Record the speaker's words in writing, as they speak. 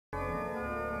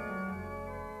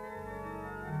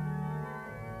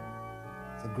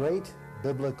great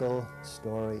biblical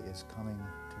story is coming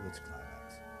to its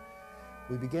climax.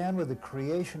 We began with the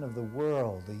creation of the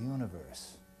world, the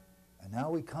universe, and now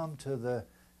we come to the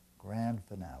grand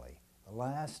finale, the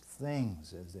last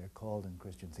things, as they're called in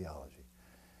Christian theology,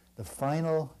 the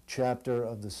final chapter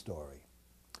of the story.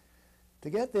 To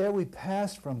get there, we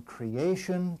passed from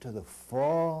creation to the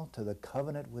fall, to the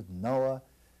covenant with Noah,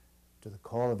 to the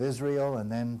call of Israel,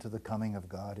 and then to the coming of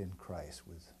God in Christ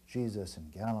with Jesus in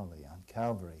Galilee, on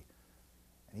Calvary,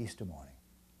 and Easter morning.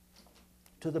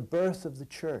 To the birth of the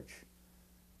church,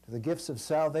 to the gifts of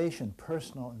salvation,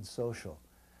 personal and social,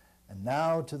 and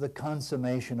now to the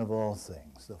consummation of all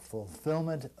things, the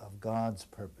fulfillment of God's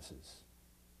purposes.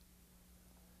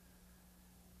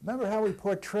 Remember how we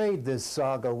portrayed this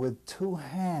saga with two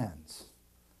hands.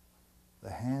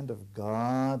 The hand of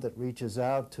God that reaches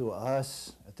out to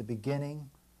us at the beginning,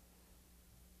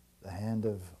 the hand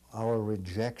of our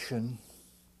rejection,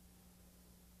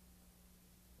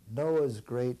 Noah's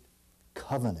great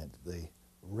covenant, the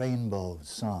rainbow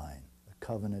sign, the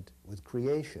covenant with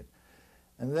creation,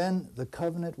 and then the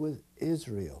covenant with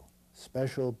Israel,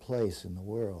 special place in the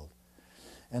world.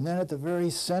 And then at the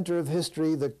very center of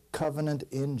history, the covenant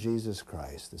in Jesus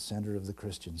Christ, the center of the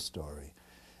Christian story.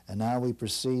 And now we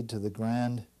proceed to the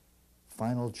grand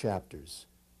final chapters,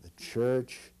 the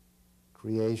church,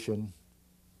 creation,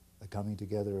 the coming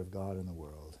together of God and the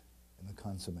world, and the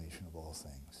consummation of all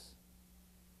things.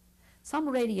 Some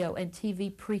radio and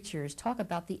TV preachers talk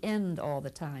about the end all the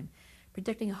time,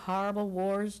 predicting horrible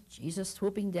wars, Jesus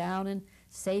swooping down and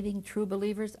saving true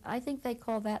believers. I think they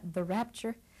call that the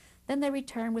rapture. Then they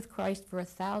return with Christ for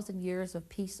 1,000 years of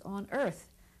peace on earth.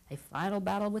 A final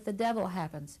battle with the devil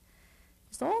happens.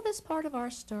 Is all this part of our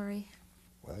story?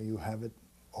 Well, you have it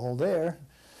all there.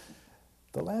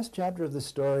 The last chapter of the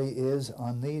story is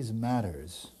on these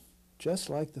matters, just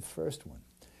like the first one.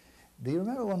 Do you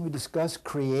remember when we discussed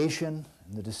creation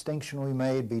and the distinction we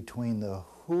made between the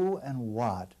who and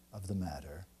what of the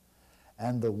matter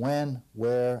and the when,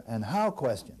 where, and how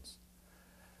questions?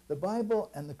 The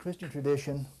Bible and the Christian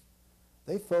tradition,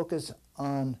 they focus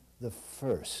on the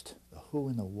first, the who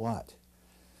and the what.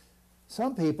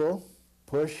 Some people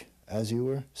push, as you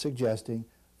were suggesting,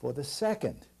 for the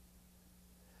second.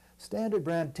 Standard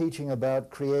Brand teaching about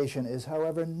creation is,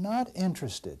 however, not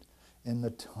interested in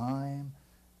the time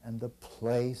and the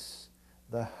place,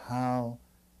 the how,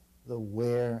 the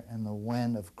where, and the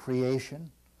when of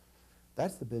creation.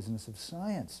 That's the business of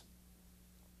science.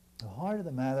 The heart of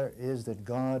the matter is that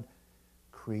God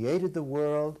created the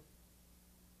world,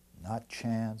 not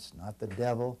chance, not the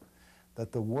devil,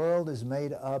 that the world is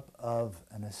made up of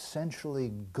an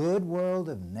essentially good world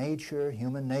of nature,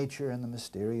 human nature, and the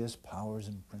mysterious powers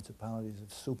and principalities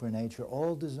of supernature,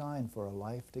 all designed for a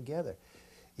life together,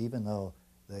 even though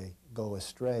they go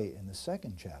astray in the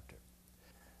second chapter.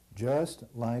 Just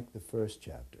like the first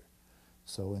chapter,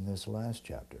 so in this last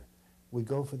chapter, we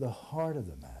go for the heart of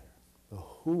the matter, the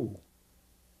who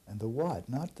and the what,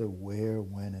 not the where,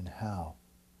 when, and how.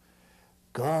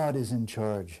 God is in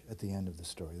charge at the end of the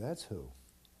story. That's who.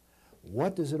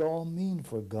 What does it all mean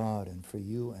for God and for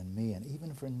you and me and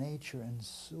even for nature and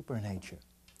supernature?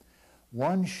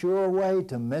 One sure way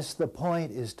to miss the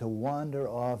point is to wander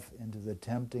off into the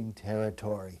tempting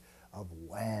territory of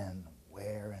when,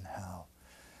 where, and how.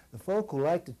 The folk who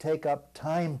like to take up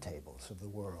timetables of the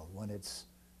world when it's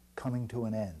coming to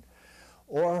an end,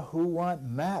 or who want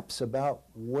maps about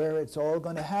where it's all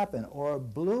going to happen, or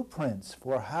blueprints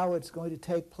for how it's going to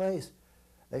take place,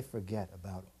 they forget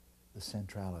about the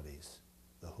centralities,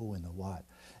 the who and the what.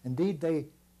 Indeed, they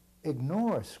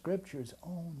ignore Scripture's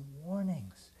own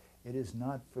warnings. It is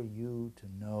not for you to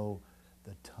know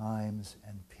the times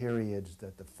and periods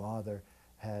that the Father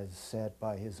has set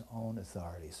by his own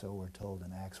authority. So we're told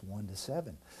in Acts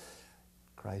 1-7.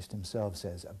 Christ himself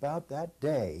says, about that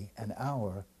day and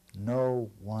hour no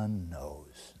one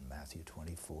knows, in Matthew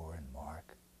 24 and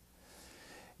Mark.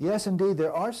 Yes, indeed,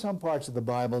 there are some parts of the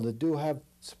Bible that do have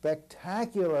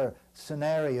spectacular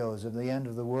scenarios of the end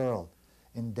of the world.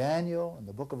 In Daniel, in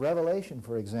the book of Revelation,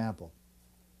 for example.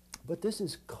 But this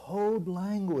is code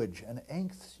language and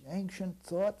ancient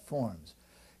thought forms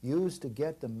used to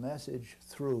get the message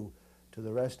through to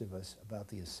the rest of us about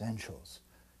the essentials,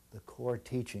 the core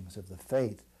teachings of the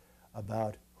faith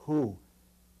about who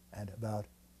and about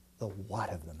the what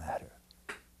of the matter.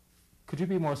 Could you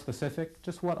be more specific?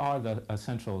 Just what are the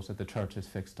essentials that the church is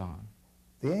fixed on?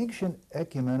 The ancient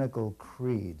ecumenical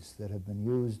creeds that have been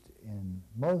used in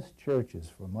most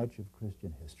churches for much of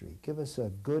Christian history give us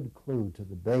a good clue to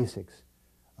the basics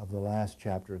of the last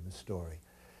chapter of the story.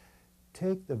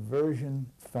 Take the version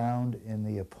found in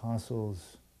the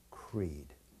Apostles'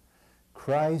 Creed.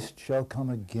 Christ shall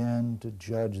come again to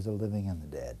judge the living and the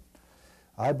dead.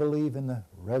 I believe in the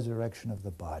resurrection of the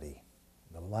body,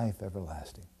 the life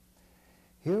everlasting.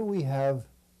 Here we have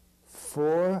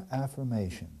 4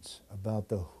 affirmations about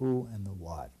the who and the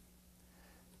what.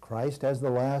 Christ has the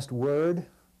last word,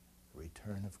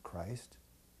 return of Christ.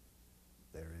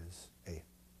 There is a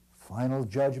final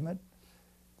judgment.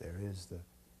 There is the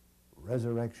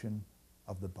resurrection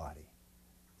of the body.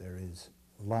 There is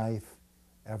life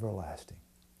everlasting.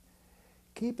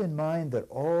 Keep in mind that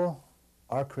all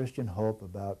our Christian hope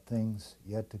about things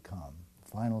yet to come,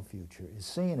 final future, is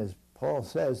seen, as Paul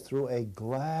says, through a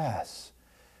glass,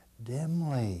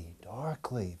 dimly,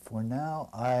 darkly. For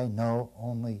now I know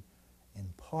only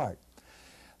in part.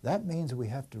 That means we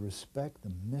have to respect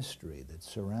the mystery that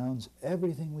surrounds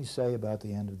everything we say about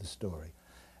the end of the story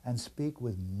and speak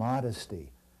with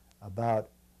modesty about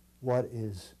what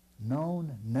is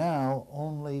known now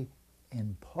only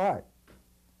in part.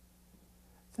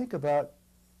 Think about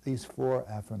these 4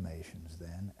 affirmations,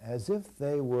 then, as if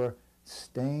they were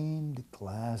stained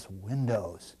glass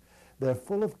windows. They're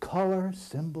full of color,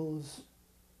 symbols,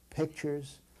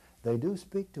 pictures. They do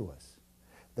speak to us.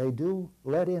 They do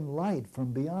let in light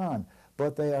from beyond,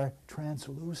 but they are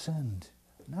translucent,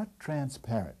 not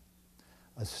transparent.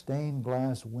 A stained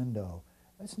glass window,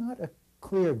 it's not a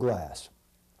clear glass.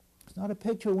 It's not a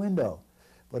picture window,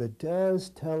 but it does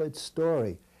tell its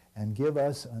story and give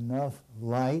us enough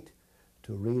light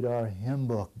to read our hymn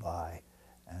book by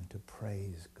and to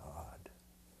praise God.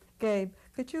 Gabe,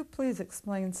 could you please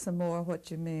explain some more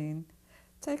what you mean?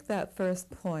 Take that first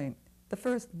point, the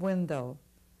first window,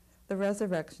 the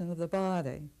resurrection of the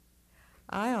body.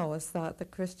 I always thought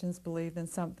that Christians believed in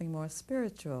something more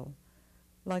spiritual,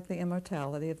 like the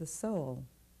immortality of the soul.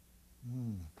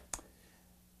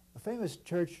 A famous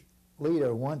church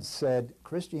leader once said,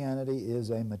 Christianity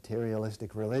is a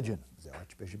materialistic religion. It was the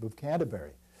Archbishop of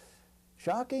Canterbury.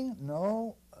 Shocking?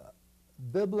 No.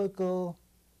 Biblical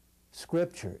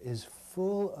scripture is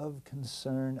full of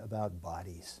concern about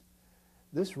bodies.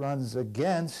 This runs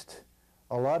against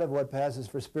a lot of what passes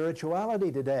for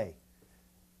spirituality today.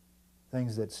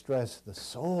 Things that stress the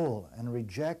soul and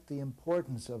reject the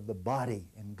importance of the body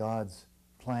in God's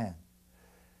plan.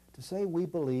 To say we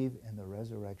believe in the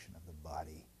resurrection of the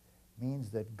body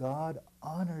means that God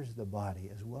honors the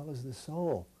body as well as the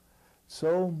soul,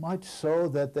 so much so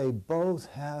that they both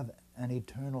have an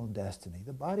eternal destiny.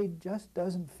 The body just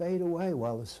doesn't fade away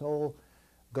while the soul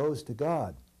goes to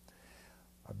God.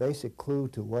 Our basic clue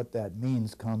to what that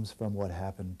means comes from what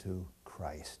happened to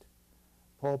Christ.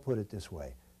 Paul put it this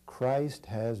way: Christ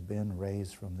has been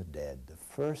raised from the dead, the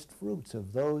first fruits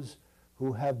of those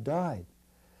who have died.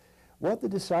 What the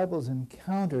disciples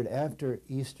encountered after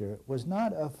Easter was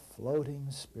not a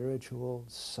floating spiritual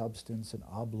substance, an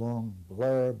oblong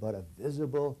blur, but a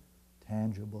visible,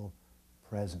 tangible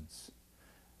presence.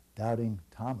 Doubting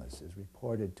Thomas is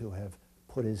reported to have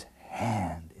put his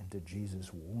hand into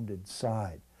Jesus' wounded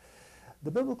side.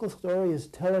 The biblical story is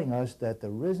telling us that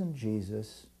the risen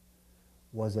Jesus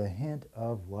was a hint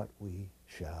of what we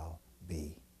shall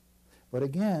be. But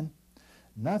again,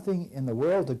 nothing in the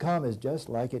world to come is just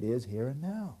like it is here and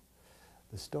now.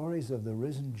 The stories of the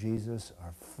risen Jesus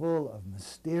are full of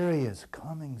mysterious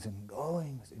comings and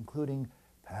goings, including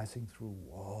passing through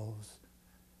walls.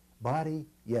 Body,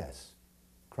 yes,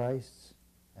 Christ's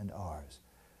and ours.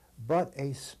 But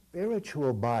a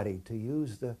spiritual body, to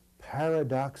use the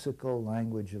paradoxical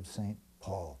language of St.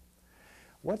 Paul.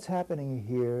 What's happening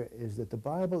here is that the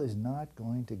Bible is not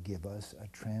going to give us a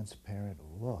transparent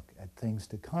look at things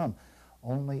to come,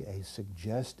 only a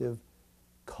suggestive,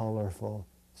 colorful,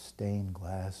 stained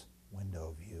glass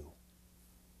window view.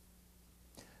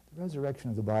 The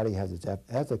resurrection of the body has its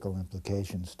ethical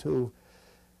implications too,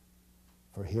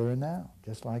 for here and now,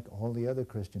 just like all the other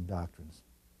Christian doctrines.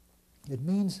 It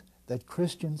means that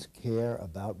Christians care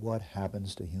about what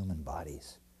happens to human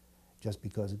bodies, just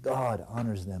because God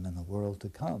honors them in the world to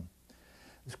come.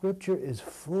 The Scripture is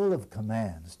full of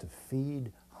commands to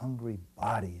feed hungry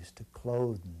bodies, to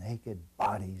clothe naked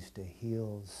bodies, to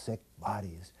heal sick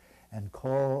bodies, and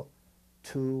call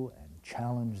to and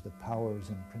challenge the powers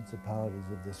and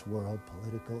principalities of this world,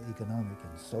 political, economic,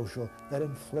 and social, that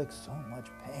inflict so much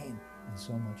pain and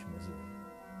so much misery.